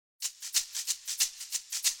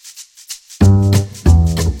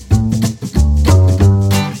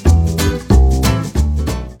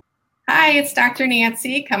Hi, it's Dr.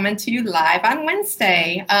 Nancy coming to you live on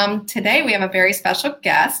Wednesday. Today we have a very special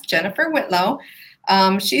guest, Jennifer Whitlow.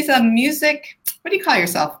 She's a music, what do you call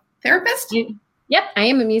yourself? Therapist? Yep, I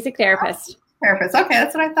am a music therapist. Therapist, okay,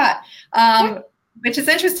 that's what I thought. Which is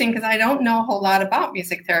interesting because I don't know a whole lot about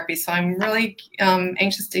music therapy, so I'm really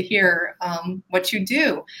anxious to hear what you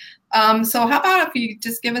do. So how about if you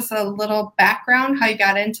just give us a little background, how you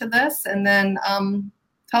got into this, and then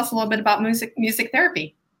tell us a little bit about music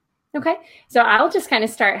therapy. Okay, so I'll just kind of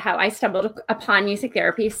start how I stumbled upon music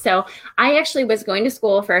therapy. So I actually was going to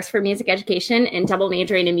school first for music education and double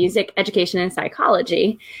majoring in music education and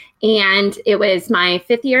psychology. And it was my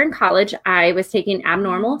fifth year in college. I was taking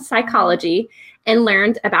abnormal psychology and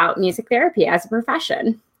learned about music therapy as a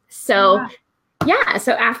profession. So yeah,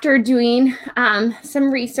 so after doing some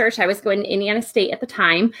research, I was going to Indiana State at the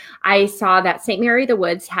time. I saw that St. Mary of the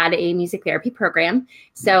Woods had a music therapy program.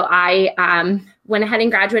 So I went ahead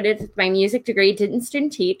and graduated with my music degree, didn't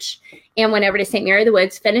student teach, and went over to St. Mary of the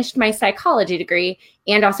Woods, finished my psychology degree,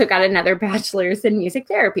 and also got another bachelor's in music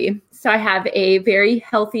therapy. So I have a very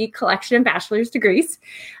healthy collection of bachelor's degrees.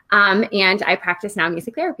 And I practice now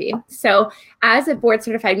music therapy. So as a board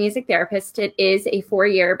certified music therapist, it is a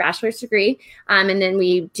 4-year bachelor's degree. And then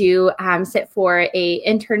we do sit for a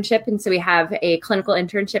internship. And so we have a clinical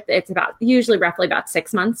internship. It's usually roughly about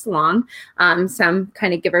 6 months long. Some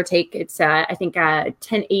kind of give or take. It's I think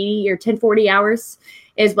 1080 or 1040 hours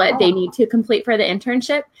is what they need to complete for the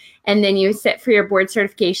internship. And then you sit for your board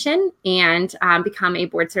certification and become a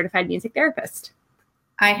board certified music therapist.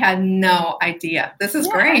 I had no idea. This is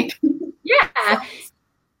great. Yeah.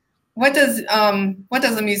 What does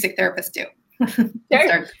a music therapist do?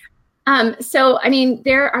 Sure. So, I mean,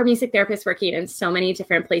 there are music therapists working in so many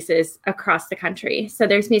different places across the country. So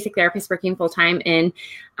there's music therapists working full-time in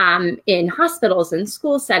hospitals and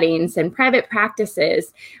school settings and private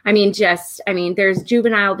practices. There's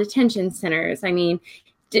juvenile detention centers.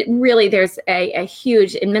 Really, there's a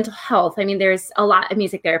huge in mental health. There's a lot a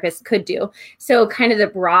music therapist could do. So kind of the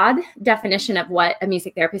broad definition of what a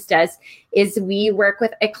music therapist does is we work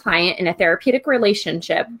with a client in a therapeutic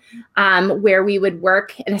relationship where we would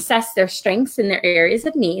work and assess their strengths and their areas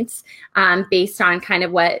of needs based on kind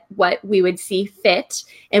of what we would see fit.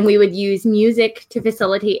 And we would use music to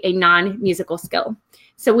facilitate a non-musical skill.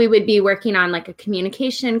 So we would be working on like a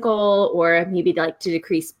communication goal or maybe like to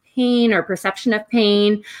decrease pain or perception of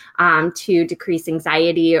pain, to decrease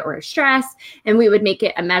anxiety or stress. And we would make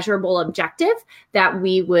it a measurable objective that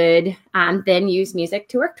we would then use music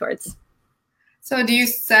to work towards. So do you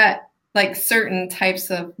set like certain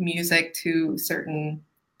types of music to certain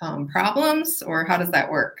problems, or how does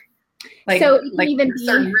that work? Certain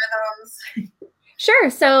rhythms?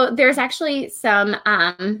 Sure. So there's actually some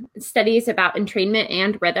studies about entrainment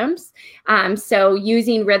and rhythms. So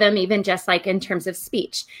using rhythm, even just like in terms of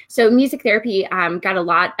speech. So music therapy got a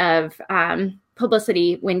lot of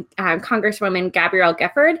publicity when Congresswoman Gabrielle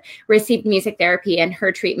Gifford received music therapy and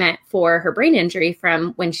her treatment for her brain injury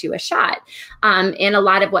from when she was shot. And a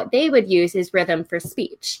lot of what they would use is rhythm for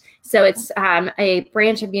speech. So it's a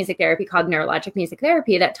branch of music therapy called neurologic music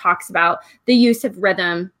therapy that talks about the use of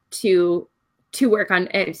rhythm to work on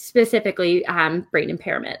specifically brain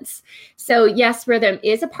impairments. So yes, rhythm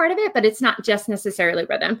is a part of it, but it's not just necessarily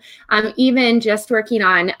rhythm. Even just working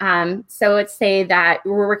on, so let's say that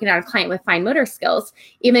we're working on a client with fine motor skills,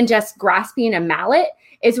 even just grasping a mallet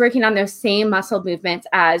is working on those same muscle movements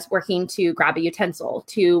as working to grab a utensil,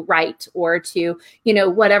 to write, or to,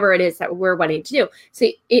 whatever it is that we're wanting to do. So,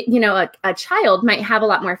 a child might have a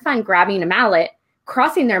lot more fun grabbing a mallet,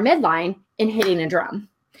 crossing their midline, and hitting a drum.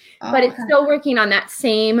 But it's still working on that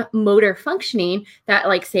same motor functioning that,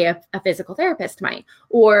 like, say, a physical therapist might,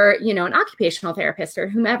 or, an occupational therapist or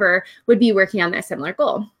whomever would be working on that similar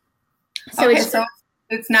goal. So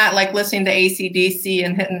it's not like listening to AC/DC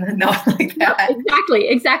and hitting the note like that. No,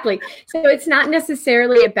 exactly. So it's not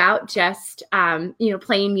necessarily about just,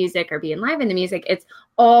 playing music or being live in the music. It's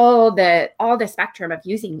all the spectrum of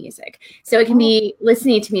using music. So it can be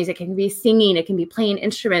listening to music, it can be singing, it can be playing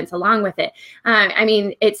instruments along with it.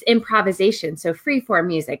 It's improvisation. So free form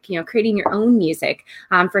music, creating your own music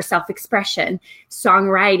for self-expression,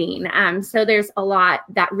 songwriting. So there's a lot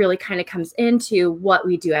that really kind of comes into what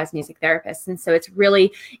we do as music therapists. And so it's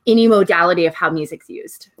really any modality of how music's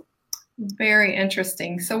used. Very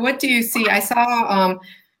interesting. So what do you see? I saw,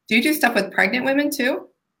 do you do stuff with pregnant women too?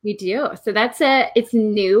 We do. So it's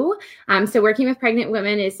new. So working with pregnant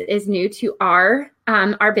women is new to our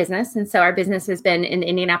our business. And so our business has been in the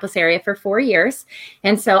Indianapolis area for 4 years.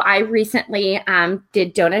 And so I recently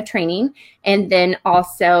did DONA training, and then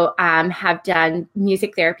also have done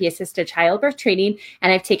music therapy assisted childbirth training.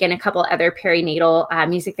 And I've taken a couple other perinatal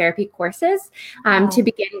music therapy courses to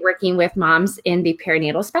begin working with moms in the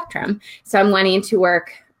perinatal spectrum. So I'm wanting to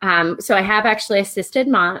work. So I have actually assisted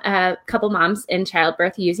a couple moms in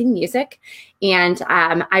childbirth using music. And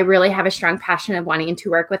I really have a strong passion of wanting to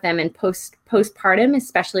work with them in postpartum,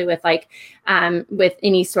 especially with with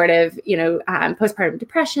any sort of, postpartum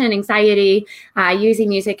depression, anxiety, using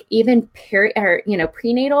music, even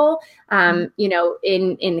prenatal,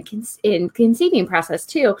 in conceiving process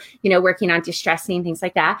too, working on distressing, things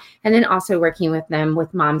like that. And then also working with them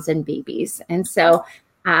with moms and babies. And so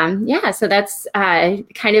so that's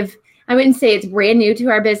kind of, I wouldn't say it's brand new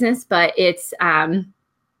to our business, but it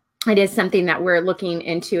is something that we're looking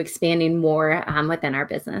into expanding more within our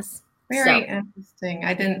business. Very interesting.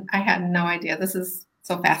 I had no idea. This is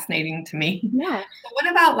so fascinating to me. Yeah. So what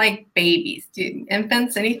about like babies?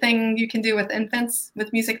 Infants, anything you can do with infants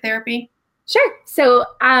with music therapy? Sure. So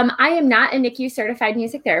I am not a NICU certified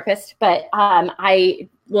music therapist, but I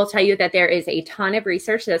will tell you that there is a ton of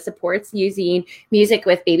research that supports using music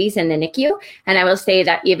with babies in the NICU. And I will say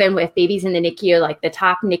that even with babies in the NICU, like the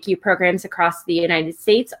top NICU programs across the United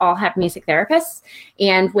States all have music therapists.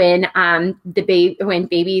 And when when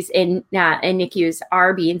babies in NICUs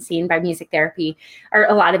are being seen by music therapy, or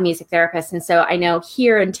a lot of music therapists. And so I know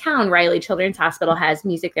here in town, Riley Children's Hospital has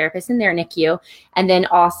music therapists in their NICU. And then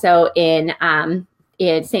also in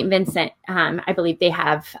St. Vincent, I believe they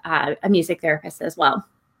have a music therapist as well.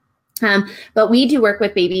 But we do work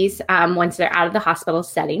with babies once they're out of the hospital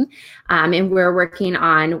setting. And we're working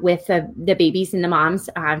on with the babies and the moms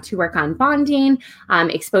to work on bonding,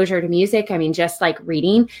 exposure to music. I mean, just like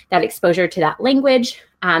reading, that exposure to that language.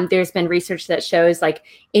 There's been research that shows like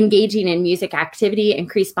engaging in music activity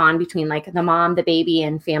increase bond between like the mom, the baby,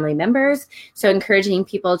 and family members. So encouraging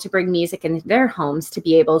people to bring music into their homes to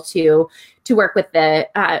be able to work with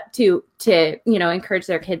to encourage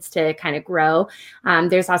their kids to kind of grow.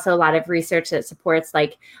 There's also a lot of research that supports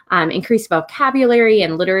like increased vocabulary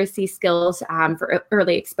and literacy skills for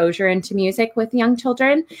early exposure into music with young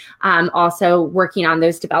children. Also working on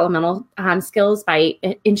those developmental skills by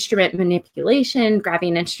instrument manipulation,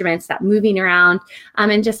 grabbing instruments, that moving around,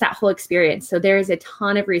 and just that whole experience. So there is a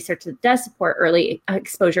ton of research that does support early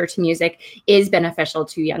exposure to music is beneficial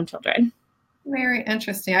to young children. Very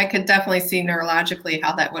interesting. I could definitely see neurologically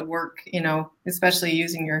how that would work, especially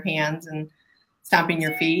using your hands and stomping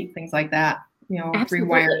your feet, things like that,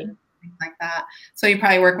 rewiring, things like that. So you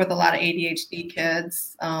probably work with a lot of ADHD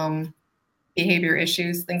kids, behavior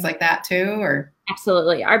issues, things like that too, or?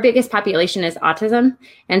 Absolutely. Our biggest population is autism.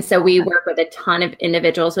 And so we work with a ton of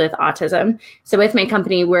individuals with autism. So with my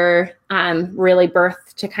company, we're really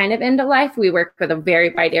birth to kind of end of life. We work with a very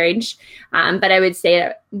wide range. But I would say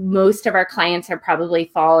that most of our clients are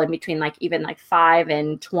probably fall in between even 5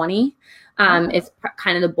 and 20. It's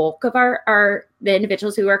kind of the bulk of the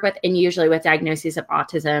individuals we work with, and usually with diagnoses of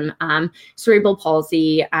autism, cerebral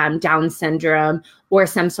palsy, Down syndrome, or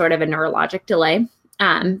some sort of a neurologic delay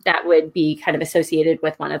that would be kind of associated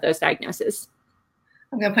with one of those diagnoses.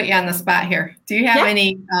 I'm going to put you on the spot here. Do you have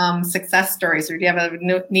any success stories, or do you have a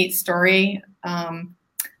neat story of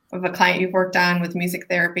a client you've worked on with music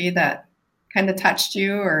therapy that kind of touched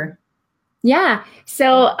you, or? Yeah.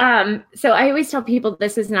 So I always tell people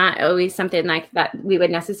this is not always something like that we would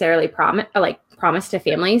necessarily promise to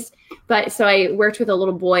families. But so I worked with a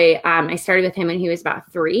little boy. I started with him when he was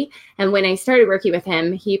about 3. And when I started working with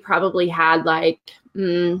him, he probably had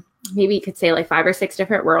maybe you could say 5 or 6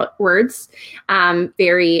 different words,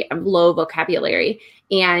 very low vocabulary.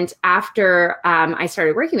 And after I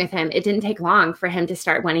started working with him, it didn't take long for him to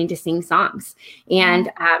start wanting to sing songs.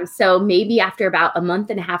 And so maybe after about a month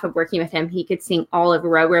and a half of working with him, he could sing all of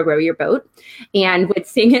Row, Row, Row Your Boat and would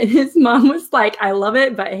sing it. His mom was like, I love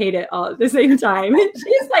it, but hate it all at the same time. And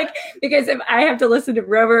she's like, because if I have to listen to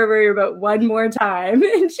Row, Row, Row Your Boat one more time.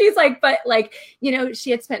 And she's like, but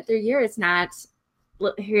she had spent 3 years not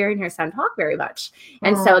hearing her son talk very much.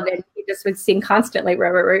 And so then he just would sing constantly, row,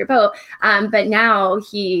 row, row your boat. But now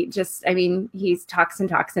he talks and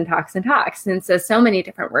talks and talks and talks. And so many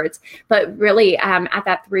different words, but really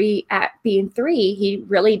at being 3, he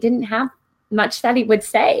really didn't have much that he would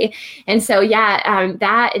say. And so,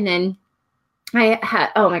 that, and then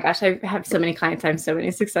Oh my gosh, I have so many clients. I have so many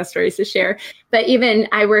success stories to share. But even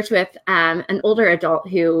I worked with an older adult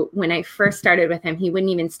who, when I first started with him, he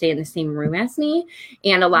wouldn't even stay in the same room as me.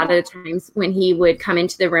 And a lot of the times when he would come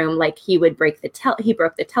into the room, like he would he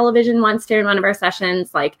broke the television once during one of our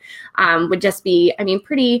sessions, like would just be, I mean,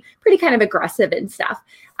 pretty kind of aggressive and stuff.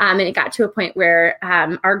 And it got to a point where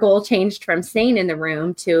our goal changed from staying in the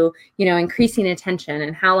room to, increasing attention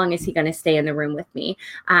and how long is he going to stay in the room with me?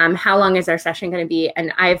 How long is our session going to be?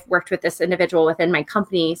 And I've worked with this individual within my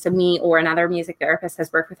company. So me or another music therapist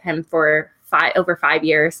has worked with him for over 5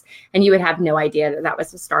 years. And you would have no idea that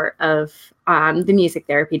was the start of the music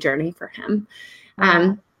therapy journey for him.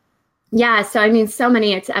 Yeah. So, I mean, so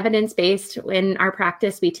many, it's evidence-based. In our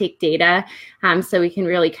practice, we take data so we can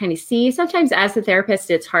really kind of see. Sometimes as a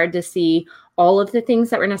therapist, it's hard to see all of the things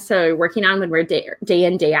that we're necessarily working on when we're day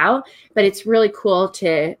in, day out. But it's really cool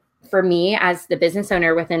for me as the business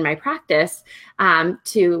owner within my practice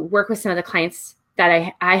to work with some of the clients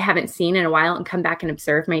that I haven't seen in a while and come back and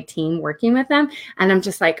observe my team working with them. And I'm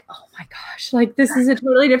just like, oh my gosh, like this is a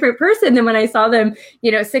totally different person than when I saw them,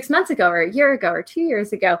 6 months ago or a year ago or 2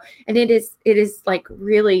 years ago. And it is like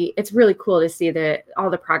it's really cool to see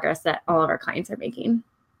all the progress that all of our clients are making.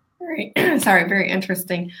 Very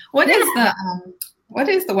interesting. What is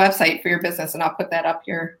the website for your business? And I'll put that up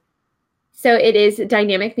here. So it is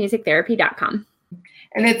dynamicmusictherapy.com.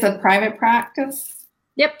 And it's a private practice?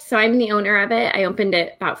 Yep. So I'm the owner of it. I opened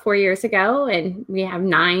it about 4 years ago, and we have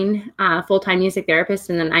 9 full-time music therapists,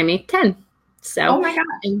 and then I make 10. So, oh my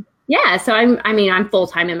gosh. Yeah. So I'm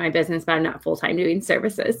full-time in my business, but I'm not full-time doing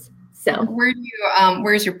services. So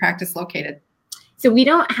where's your practice located? So we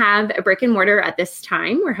don't have a brick and mortar at this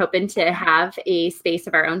time. We're hoping to have a space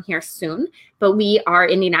of our own here soon, but we are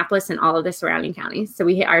Indianapolis and all of the surrounding counties. So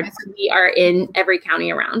we are in every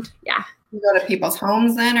county around. Yeah. You go to people's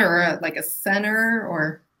homes then, or like a center,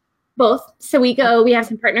 or? Both. So we have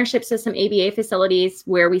some partnerships with some ABA facilities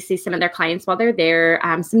where we see some of their clients while they're there,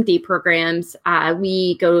 some day programs.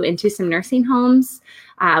 We go into some nursing homes.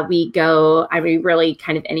 We really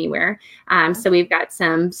kind of anywhere. So we've got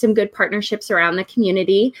some good partnerships around the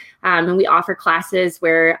community. And we offer classes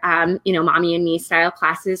where, mommy and me style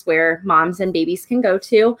classes where moms and babies can go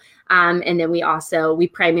to. And then we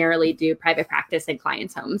primarily do private practice in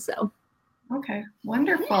clients' homes. So. Okay,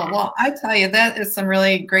 wonderful. Yeah. Well, I tell you, that is some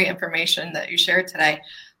really great information that you shared today.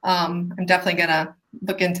 I'm definitely going to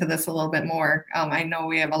look into this a little bit more. I know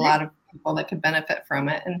we have a lot of people that could benefit from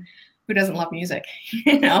it, and who doesn't love music,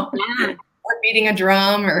 or beating a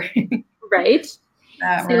drum or right.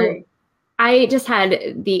 Right. I just had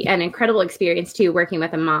an incredible experience too working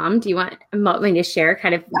with a mom. Do you want me to share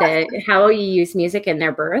kind of how you use music in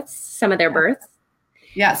their births, some of their births?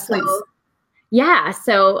 Yes, please. Yeah.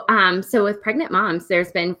 So with pregnant moms, there's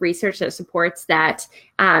been research that supports that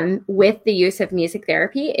with the use of music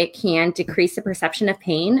therapy, it can decrease the perception of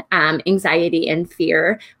pain, anxiety, and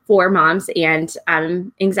fear for moms, and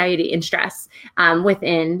anxiety and stress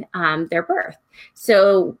within their birth.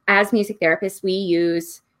 So as music therapists, we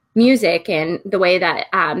use music, and the way that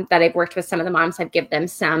I've worked with some of the moms, I've given them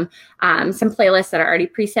some playlists that are already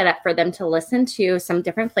preset up for them to listen to, some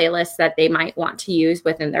different playlists that they might want to use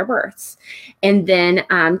within their births. And then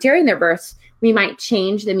during their births, we might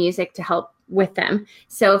change the music to help with them.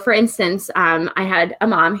 So for instance, I had a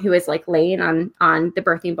mom who was like laying on the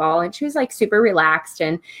birthing ball, and she was like super relaxed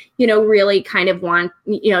and, really kind of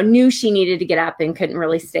knew she needed to get up and couldn't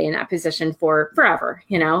really stay in that position for forever.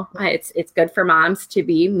 It's good for moms to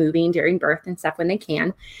be moving during birth and stuff when they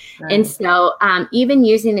can. Right. And so even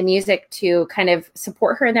using the music to kind of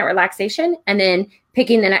support her in that relaxation, and then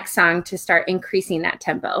picking the next song to start increasing that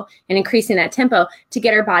tempo to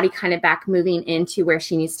get her body kind of back moving into where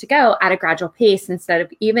she needs to go at a gradual pace, instead of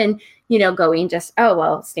even, going just,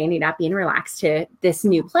 standing up, being relaxed to this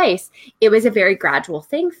new place. It was a very gradual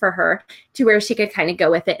thing for her to where she could kind of go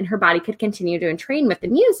with it, and her body could continue to entrain with the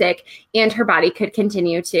music, and her body could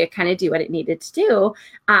continue to kind of do what it needed to do,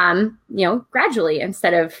 gradually,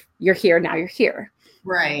 instead of you're here, now you're here.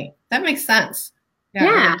 Right. That makes sense.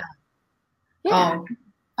 Yeah. Yeah.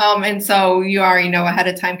 And so you already know ahead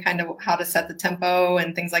of time kind of how to set the tempo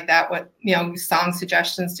and things like that, what, song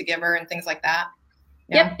suggestions to give her and things like that.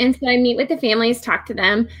 Yeah. Yep. And so I meet with the families, talk to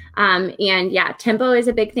them. And tempo is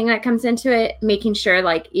a big thing that comes into it, making sure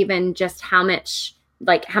like even just how much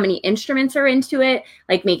like how many instruments are into it,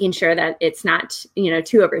 like making sure that it's not,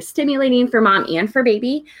 too overstimulating for mom and for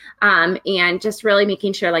baby. And just really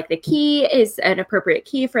making sure like the key is an appropriate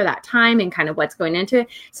key for that time and kind of what's going into it.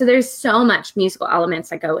 So there's so much musical elements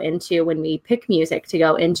that go into when we pick music to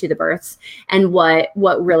go into the births, and what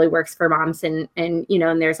really works for moms. And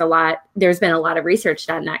there's been a lot of research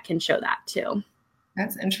done that can show that too.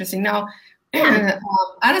 That's interesting. Now, on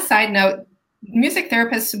a side note, music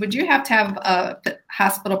therapists, would you have to have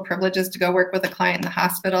hospital privileges to go work with a client in the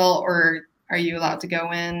hospital, or are you allowed to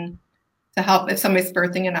go in to help if somebody's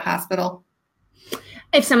birthing in a hospital?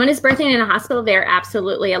 If someone is birthing in a hospital, they're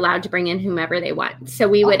absolutely allowed to bring in whomever they want. So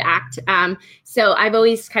we would act. So I've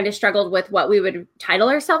always kind of struggled with what we would title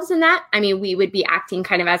ourselves in that. I mean, we would be acting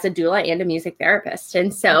kind of as a doula and a music therapist.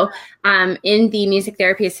 And so in the music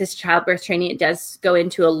therapy assisted childbirth training, it does go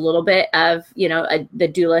into a little bit of, the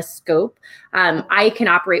doula scope. I can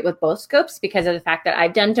operate with both scopes because of the fact that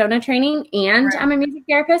I've done DONA training and I'm a music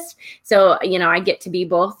therapist. So, I get to be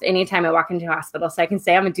both anytime I walk into a hospital. So I can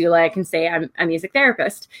say I'm a doula, I can say I'm a music therapist.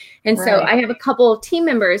 And so I have a couple of team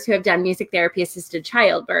members who have done music therapy assisted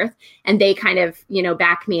childbirth, and they kind of,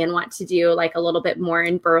 back me and want to do like a little bit more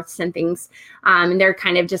in births and things. And they're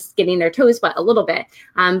kind of just getting their toes wet a little bit.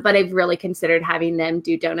 But I've really considered having them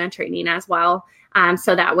do DONA training as well.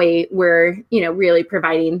 So that way we're, really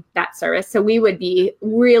providing that service. So we would be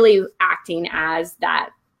really acting as that.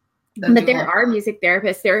 But there are music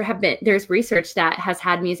therapists. There's research that has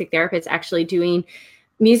had music therapists actually doing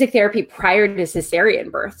music therapy prior to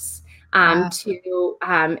cesarean births to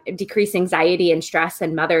decrease anxiety and stress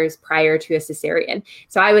in mothers prior to a cesarean.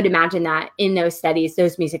 So I would imagine that in those studies,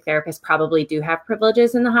 those music therapists probably do have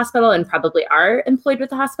privileges in the hospital and probably are employed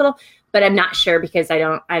with the hospital, but I'm not sure because I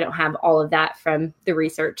don't have all of that from the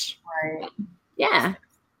research. Right. Yeah.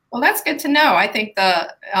 Well, that's good to know. I think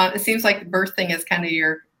it seems like birthing is kind of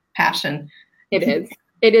your passion. It is.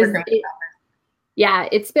 It is. Yeah,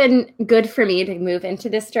 it's been good for me to move into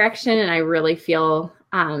this direction, and I really feel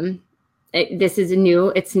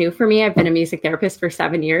it's new for me. I've been a music therapist for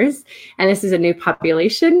 7 years, and this is a new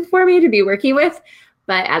population for me to be working with.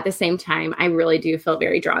 But at the same time, I really do feel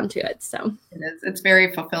very drawn to it. So it is. It's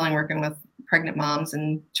very fulfilling working with pregnant moms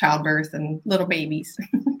and childbirth and little babies.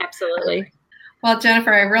 Absolutely. Well,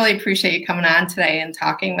 Jennifer, I really appreciate you coming on today and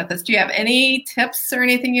talking with us. Do you have any tips or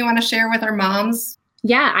anything you want to share with our moms?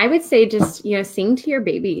 Yeah, I would say just, sing to your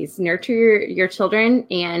babies, nurture your children.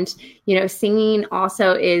 And, singing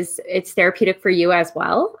also it's therapeutic for you as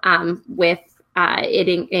well. It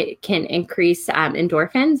can increase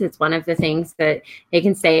endorphins. It's one of the things that they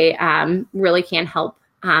can say really can help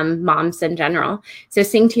moms in general. So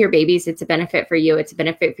sing to your babies. It's a benefit for you. It's a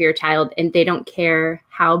benefit for your child. And they don't care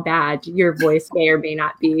how bad your voice may or may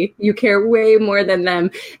not be. You care way more than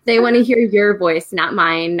them. They want to hear your voice, not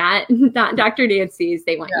mine, not Dr. Nancy's.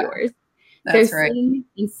 They want yours. That's so right.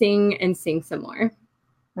 Sing and sing some more.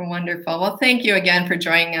 Wonderful. Well, thank you again for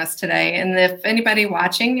joining us today. And if anybody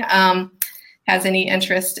watching has any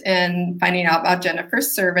interest in finding out about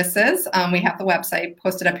Jennifer's services, we have the website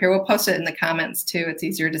posted up here. We'll post it in the comments too. It's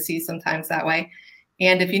easier to see sometimes that way.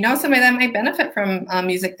 And if you know somebody that might benefit from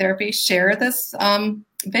music therapy, share this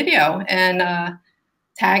video and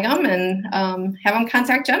tag them and have them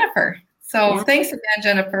contact Jennifer. So Thanks again,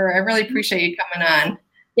 Jennifer. I really appreciate you coming on.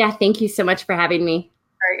 Yeah, thank you so much for having me.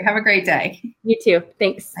 All right, have a great day. You too.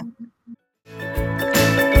 Thanks.